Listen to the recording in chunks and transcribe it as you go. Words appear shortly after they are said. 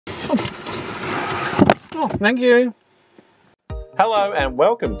Oh, thank you. Hello and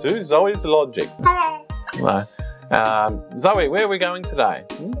welcome to Zoe's Logic. Hello. Hello. Zoe, where are we going today?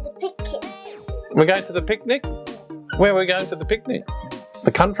 The picnic. We're going to the picnic? Where are we going to the picnic?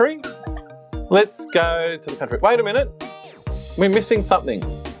 The country? Let's go to the country. Wait a minute. We're missing something.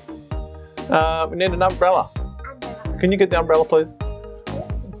 We need an umbrella. Can you get the umbrella, please?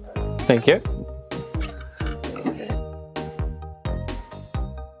 Thank you.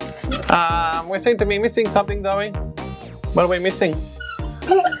 We seem to be missing something, Zoe. What are we missing?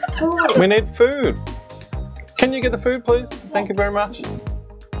 Food. We need food. Can you get the food, please? Thank you very much.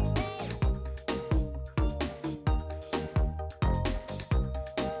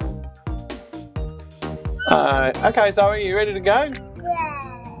 Okay, Zoe, you ready to go?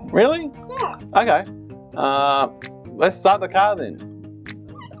 Yeah. Really? Yeah. Okay. Let's start the car then.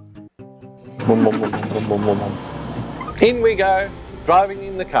 In we go, driving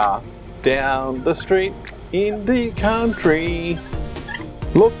in the car, down the street in the country.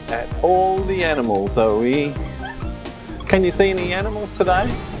 Look at all the animals, Zoe. Can you see any animals today?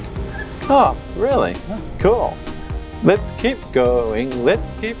 Oh, really? Cool. Let's keep going,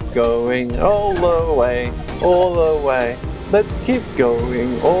 all the way, all the way. Let's keep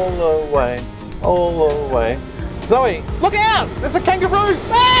going, all the way, all the way. Zoe, look out! There's a kangaroo!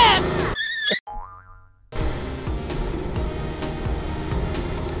 Ah!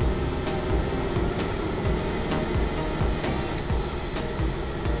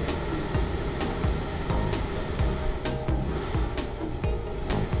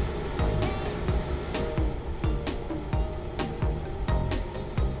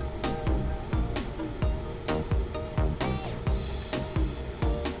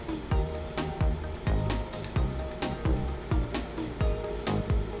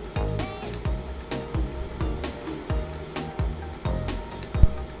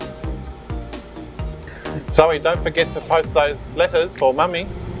 Zoe, don't forget to post those letters for Mummy.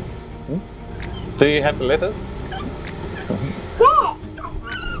 Do you have the letters? Yeah.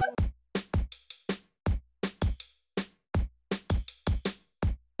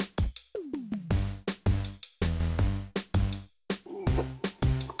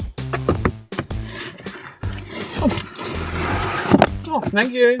 Oh,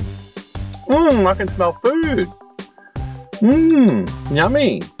 thank you. I can smell food.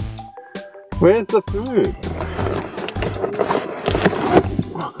 Yummy. Where's the food?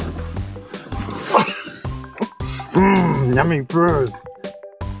 Yummy food.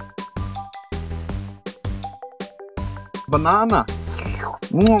 Banana.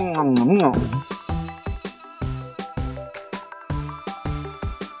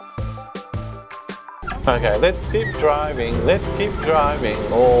 Okay, let's keep driving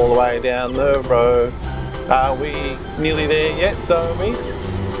all the way down the road. Are we nearly there yet, Zoe?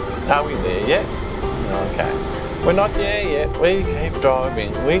 Are we there yet? Okay. We're not there yet. We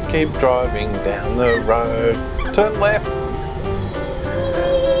keep driving down the road. Turn left.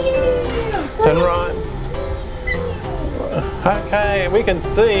 Turn right. Okay, we can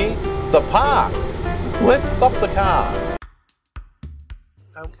see the park. Let's stop the car.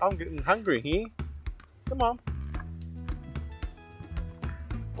 I'm getting hungry here. Come on.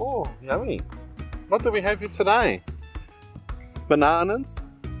 Oh, yummy. What do we have here today? Bananas.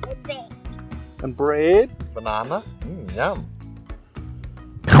 And bread. Banana. Yum.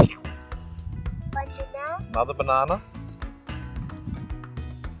 Banana. Another banana.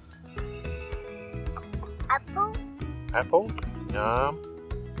 Apple. Apple. Yum.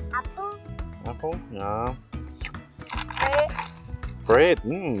 Apple. Apple. Yum. Bread. Bread.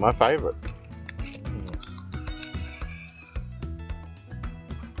 My favourite.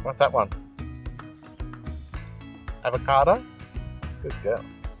 What's that one? Avocado. Good girl.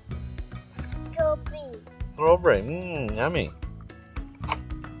 Strawberry. Strawberry. Yummy.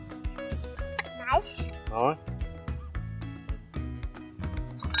 Nice. Oh.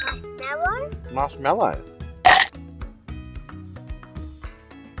 Marshmallow. Marshmallows.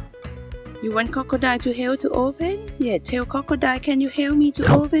 You want Crocodile to help to open? Yeah, tell Crocodile, can you help me to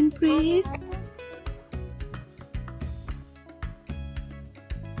open, please?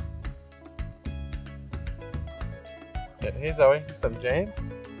 Yeah, here Zoe, some jam.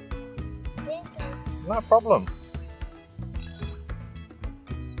 No problem.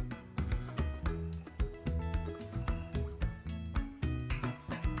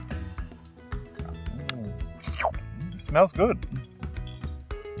 Smells good.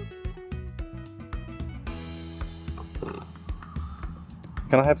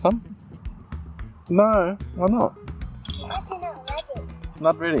 Can I have some? No, why not? It's not ready.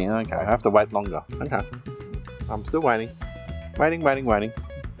 Not ready? Okay, I have to wait longer. Okay. I'm still waiting. Waiting.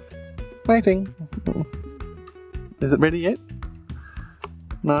 Waiting. Is it ready yet?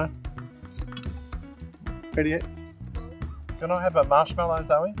 No. Ready yet? Can I have a marshmallow,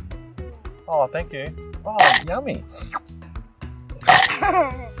 Zoe? Oh, thank you. Oh, yummy.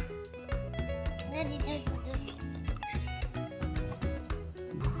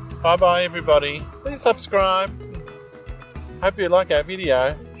 Bye bye everybody. Please subscribe. Hope you like our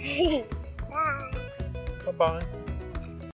video. Bye. Bye bye.